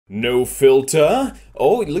No filter.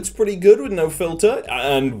 Oh, it looks pretty good with no filter.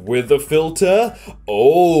 And with a filter.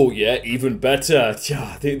 Oh, yeah, even better.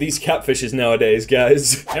 These catfishes nowadays,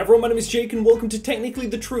 guys. Hey everyone, my name is Jake and welcome to Technically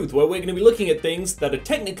the Truth, where we're going to be looking at things that are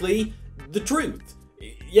technically the truth.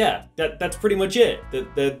 Yeah, that's pretty much it.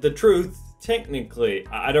 The truth, technically.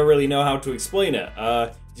 I don't really know how to explain it.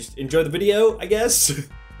 Just enjoy the video, I guess.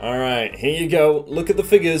 Alright, here you go. Look at the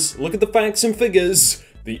figures. Look at the facts and figures.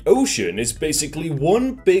 The ocean is basically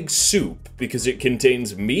one big soup because it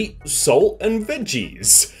contains meat, salt, and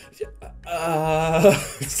veggies.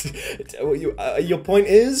 Your point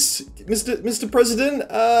is, Mr. President?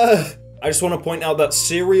 I just want to point out that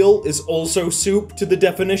cereal is also soup to the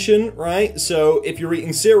definition, right? So if you're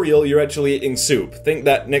eating cereal, you're actually eating soup. Think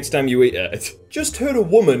that next time you eat it. Just heard a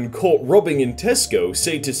woman caught robbing in Tesco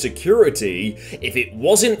say to security, "If it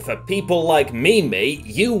wasn't for people like me, mate,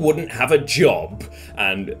 you wouldn't have a job."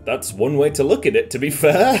 And that's one way to look at it, to be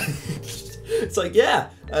fair. It's like, yeah,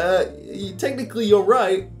 technically you're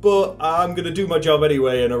right, but I'm gonna do my job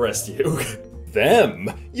anyway and arrest you. Them,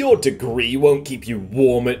 your degree won't keep you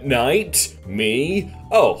warm at night. Me?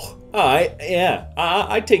 Oh,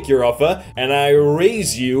 I take your offer and I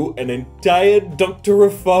raise you an entire Doctor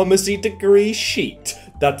of Pharmacy degree sheet.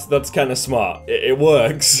 That's kind of smart. It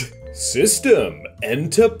works. System,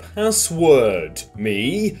 enter password.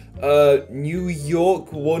 Me? New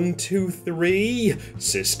York 123.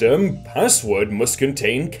 System, password must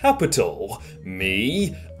contain capital.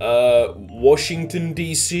 Me? Washington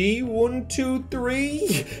DC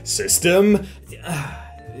 123. System,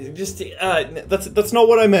 that's not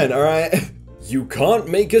what I meant, alright? You can't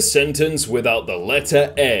make a sentence without the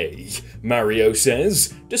letter A, Mario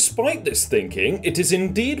says. Despite this thinking, it is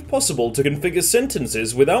indeed possible to configure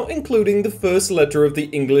sentences without including the first letter of the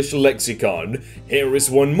English lexicon. Here is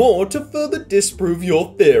one more to further disprove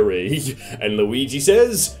your theory. And Luigi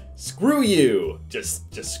says, screw you.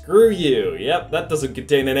 Just screw you. Yep, that doesn't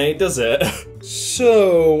contain an A, does it?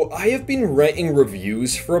 So, I have been writing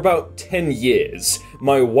reviews for about 10 years.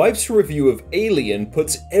 My wife's review of Alien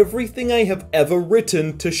puts everything I have ever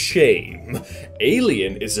written to shame.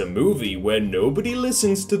 Alien is a movie where nobody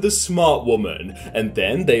listens to the smart woman, and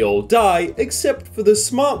then they all die except for the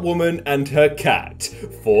smart woman and her cat.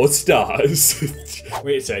 4 stars.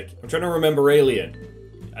 Wait a sec, I'm trying to remember Alien.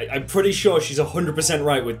 I'm pretty sure she's 100%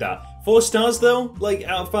 right with that. 4 stars though? Like,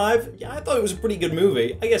 out of 5? Yeah, I thought it was a pretty good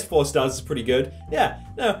movie. I guess 4 stars is pretty good. Yeah,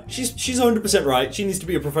 no, she's 100% right. She needs to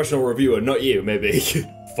be a professional reviewer, not you, maybe.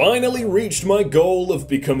 Finally reached my goal of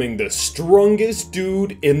becoming the strongest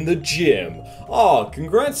dude in the gym. Oh,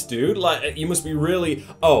 congrats, dude. Like, you must be really...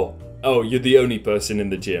 Oh, you're the only person in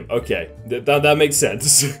the gym. Okay, that makes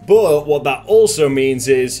sense. But what that also means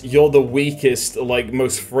is you're the weakest, like,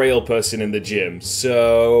 most frail person in the gym.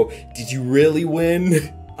 So, did you really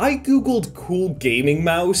win? I googled cool gaming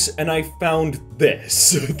mouse and I found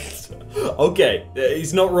this. Okay,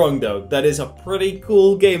 he's not wrong though. That is a pretty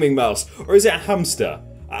cool gaming mouse. Or is it a hamster?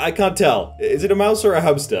 I can't tell. Is it a mouse or a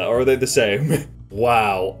hamster? Or are they the same?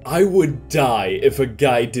 Wow, I would die if a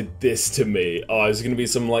guy did this to me. Oh, is it gonna be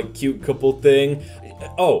some, like, cute couple thing?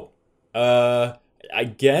 Oh, I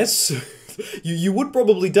guess? you would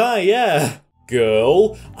probably die, yeah.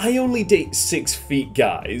 Girl, I only date 6 feet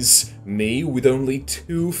guys. Me with only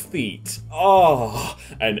 2 feet. Oh,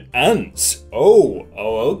 and ants. Oh,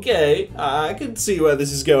 okay. I can see where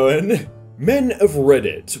this is going. Men of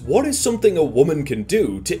Reddit, what is something a woman can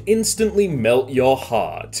do to instantly melt your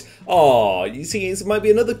heart? Aw, you see, it might be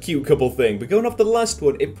another cute couple thing, but going off the last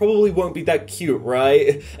one, it probably won't be that cute,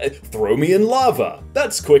 right? Throw me in lava.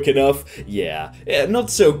 That's quick enough. Yeah, not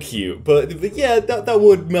so cute, but yeah, that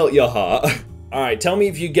would melt your heart. Alright, tell me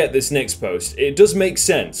if you get this next post. It does make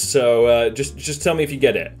sense, so just tell me if you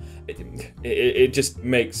get it. It just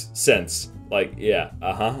makes sense. Like, yeah,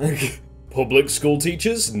 Public school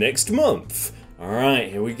teachers next month.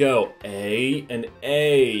 Alright, here we go. A and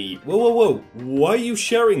A. Whoa. Why are you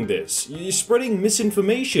sharing this? You're spreading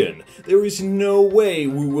misinformation. There is no way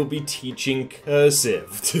we will be teaching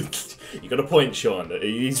cursive. You got a point, Sean.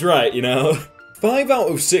 He's right, you know? 5 out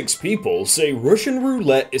of 6 people say Russian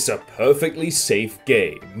roulette is a perfectly safe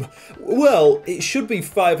game. Well, it should be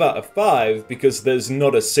 5 out of 5 because there's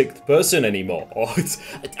not a 6th person anymore.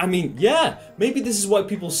 I mean, yeah, maybe this is why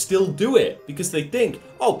people still do it, because they think,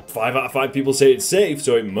 oh, 5 out of 5 people say it's safe,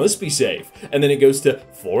 so it must be safe. And then it goes to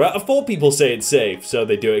 4 out of 4 people say it's safe, so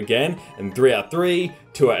they do it again, and 3 out of 3,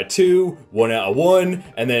 2 out of 2, 1 out of 1,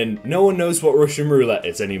 and then no one knows what Russian roulette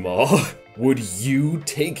is anymore. Would you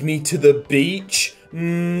take me to the beach?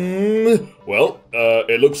 Well,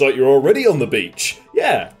 it looks like you're already on the beach.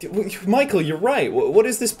 Yeah, Michael, you're right. What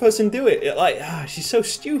is this person doing? Like, she's so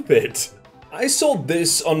stupid. I saw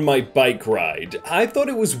this on my bike ride. I thought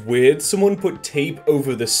it was weird someone put tape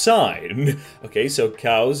over the sign. Okay, so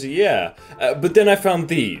cows, yeah. But then I found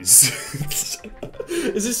these.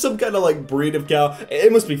 Is this some kind of like breed of cow?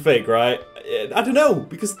 It must be fake, right? I don't know,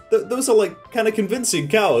 because those are like kind of convincing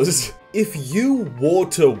cows. If you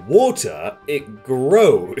water water, it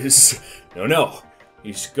grows. No,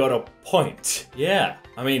 he's got a point. Yeah,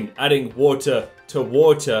 I mean, adding water to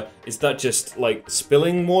water, is that just like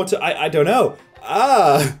spilling water? I don't know.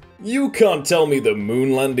 You can't tell me the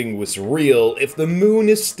moon landing was real if the moon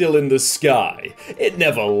is still in the sky. It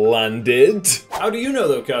never landed. How do you know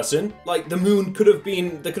though, Carson? Like there could have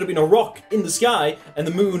been a rock in the sky and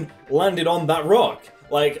the moon landed on that rock.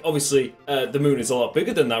 Like, obviously, the moon is a lot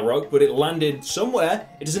bigger than that rock, but it landed somewhere.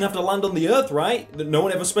 It doesn't have to land on the Earth, right? No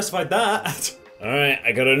one ever specified that. Alright,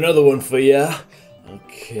 I got another one for ya.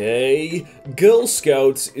 Okay. Girl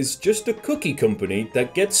Scouts is just a cookie company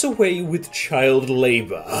that gets away with child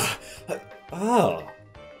labor.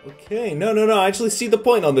 Okay, no, I actually see the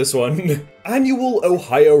point on this one. Annual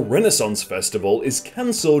Ohio Renaissance Festival is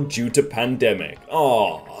cancelled due to pandemic.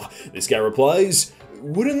 This guy replies,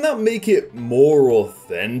 wouldn't that make it more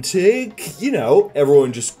authentic? You know,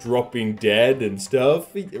 everyone just dropping dead and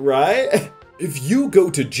stuff, right? If you go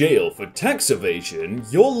to jail for tax evasion,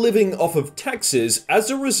 you're living off of taxes as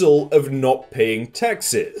a result of not paying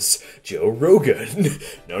taxes. Joe Rogan.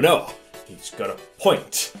 No, he's got a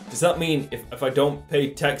point. Does that mean if I don't pay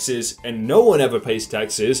taxes and no one ever pays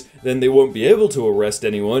taxes, then they won't be able to arrest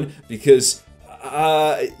anyone because,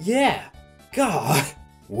 yeah. God.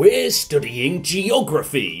 We're studying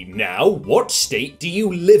geography. Now, what state do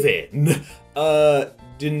you live in?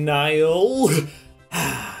 Denial?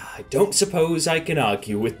 I don't suppose I can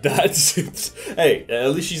argue with that. Hey,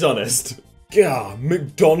 at least she's honest. Gah,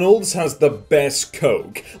 McDonald's has the best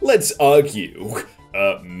Coke. Let's argue.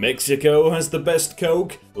 Mexico has the best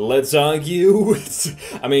Coke. Let's argue.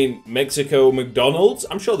 I mean, Mexico McDonald's?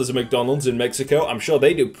 I'm sure there's a McDonald's in Mexico. I'm sure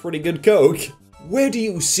they do pretty good Coke. Where do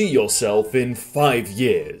you see yourself in 5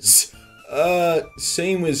 years?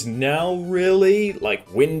 Same as now, really?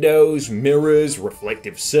 Like windows, mirrors,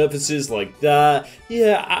 reflective surfaces like that.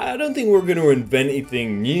 Yeah, I don't think we're gonna invent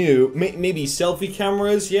anything new. Maybe selfie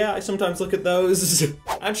cameras, yeah, I sometimes look at those.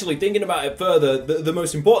 Actually, thinking about it further, the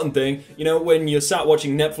most important thing, you know, when you're sat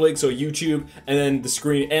watching Netflix or YouTube, and then the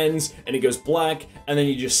screen ends, and it goes black, and then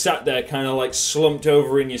you just sat there kind of like slumped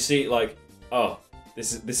over in your seat like, oh,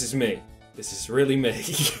 this is me. This is really me.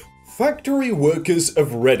 Factory workers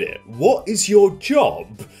of Reddit, what is your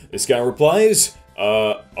job? This guy replies,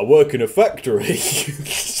 I work in a factory.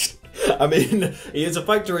 I mean, he is a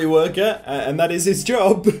factory worker, and that is his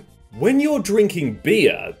job. When you're drinking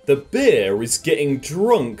beer, the beer is getting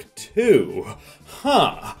drunk too.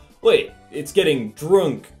 Wait, it's getting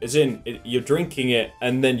drunk, as in, you're drinking it,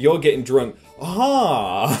 and then you're getting drunk.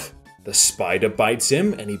 The spider bites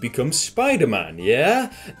him and he becomes Spider-Man,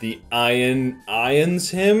 yeah? The iron irons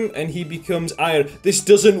him and he becomes Iron. This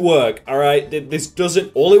doesn't work, alright? This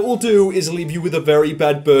doesn't, all it will do is leave you with a very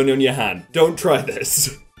bad burn on your hand. Don't try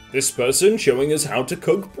this. This person showing us how to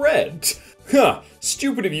cook bread.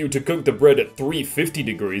 Stupid of you to cook the bread at 350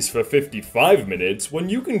 degrees for 55 minutes when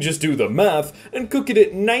you can just do the math and cook it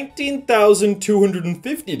at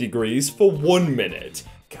 19,250 degrees for 1 minute.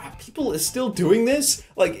 God, people are still doing this?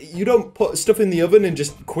 Like, you don't put stuff in the oven and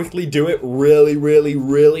just quickly do it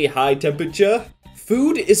really high temperature?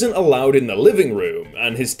 Food isn't allowed in the living room,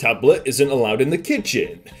 and his tablet isn't allowed in the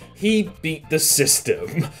kitchen. He beat the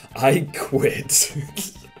system. I quit.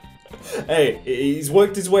 Hey, he's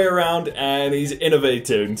worked his way around and he's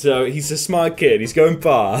innovating, so he's a smart kid, he's going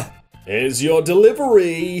far. Here's your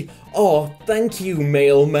delivery. Oh, thank you,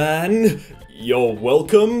 mailman. You're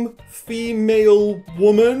welcome, female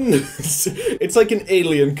woman. It's like an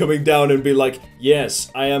alien coming down and be like,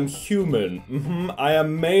 yes, I am human. I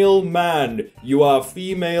am male man. You are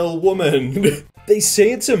female woman. They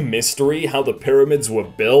say it's a mystery how the pyramids were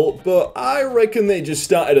built, but I reckon they just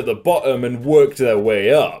started at the bottom and worked their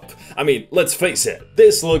way up. I mean, let's face it,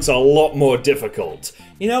 this looks a lot more difficult.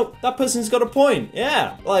 You know, that person's got a point,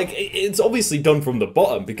 yeah. Like, it's obviously done from the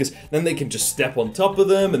bottom, because then they can just step on top of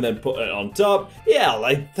them and then put it on top. Yeah,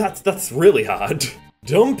 like, that's really hard.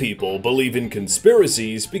 Dumb people believe in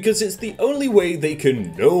conspiracies because it's the only way they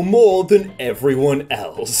can know more than everyone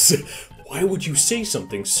else. Why would you say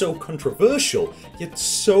something so controversial, yet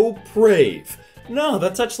so brave? No,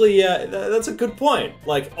 that's actually, that's a good point.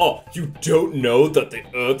 Like, oh, you don't know that the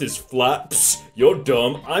Earth is flat? Psst, you're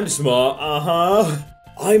dumb, I'm smart,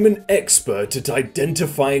 I'm an expert at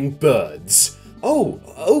identifying birds. Oh,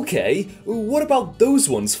 okay. What about those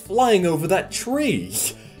ones flying over that tree?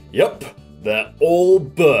 Yep, they're all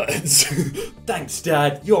birds. Thanks,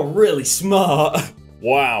 Dad. You're really smart.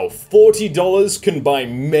 Wow, $40 can buy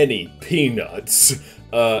many peanuts.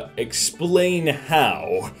 Explain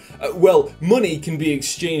how. Well, money can be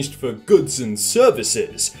exchanged for goods and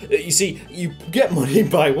services. You see, you get money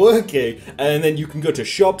by working, and then you can go to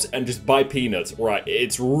shops and just buy peanuts. Right,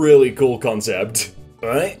 it's really cool concept.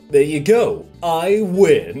 Alright, there you go. I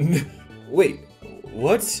win. Wait,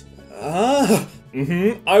 what?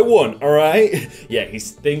 I won, alright? Yeah, he's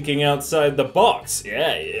thinking outside the box.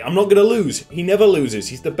 Yeah, I'm not gonna lose. He never loses.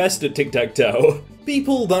 He's the best at tic-tac-toe.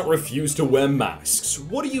 People that refuse to wear masks,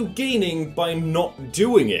 what are you gaining by not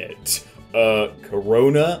doing it?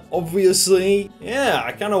 Corona, obviously? Yeah,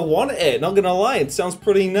 I kinda want it, not gonna lie, it sounds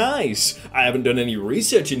pretty nice. I haven't done any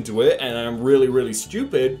research into it, and I'm really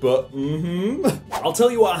stupid, but I'll tell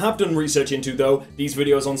you what I have done research into though, these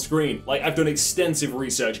videos on screen. Like, I've done extensive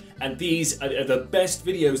research, and these are the best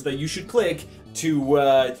videos that you should click to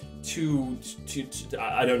I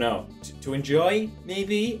don't know, to enjoy,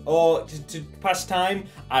 maybe? Or to pass time?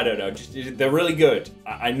 I don't know, they're really good.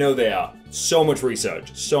 I know they are. So much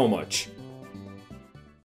research, so much.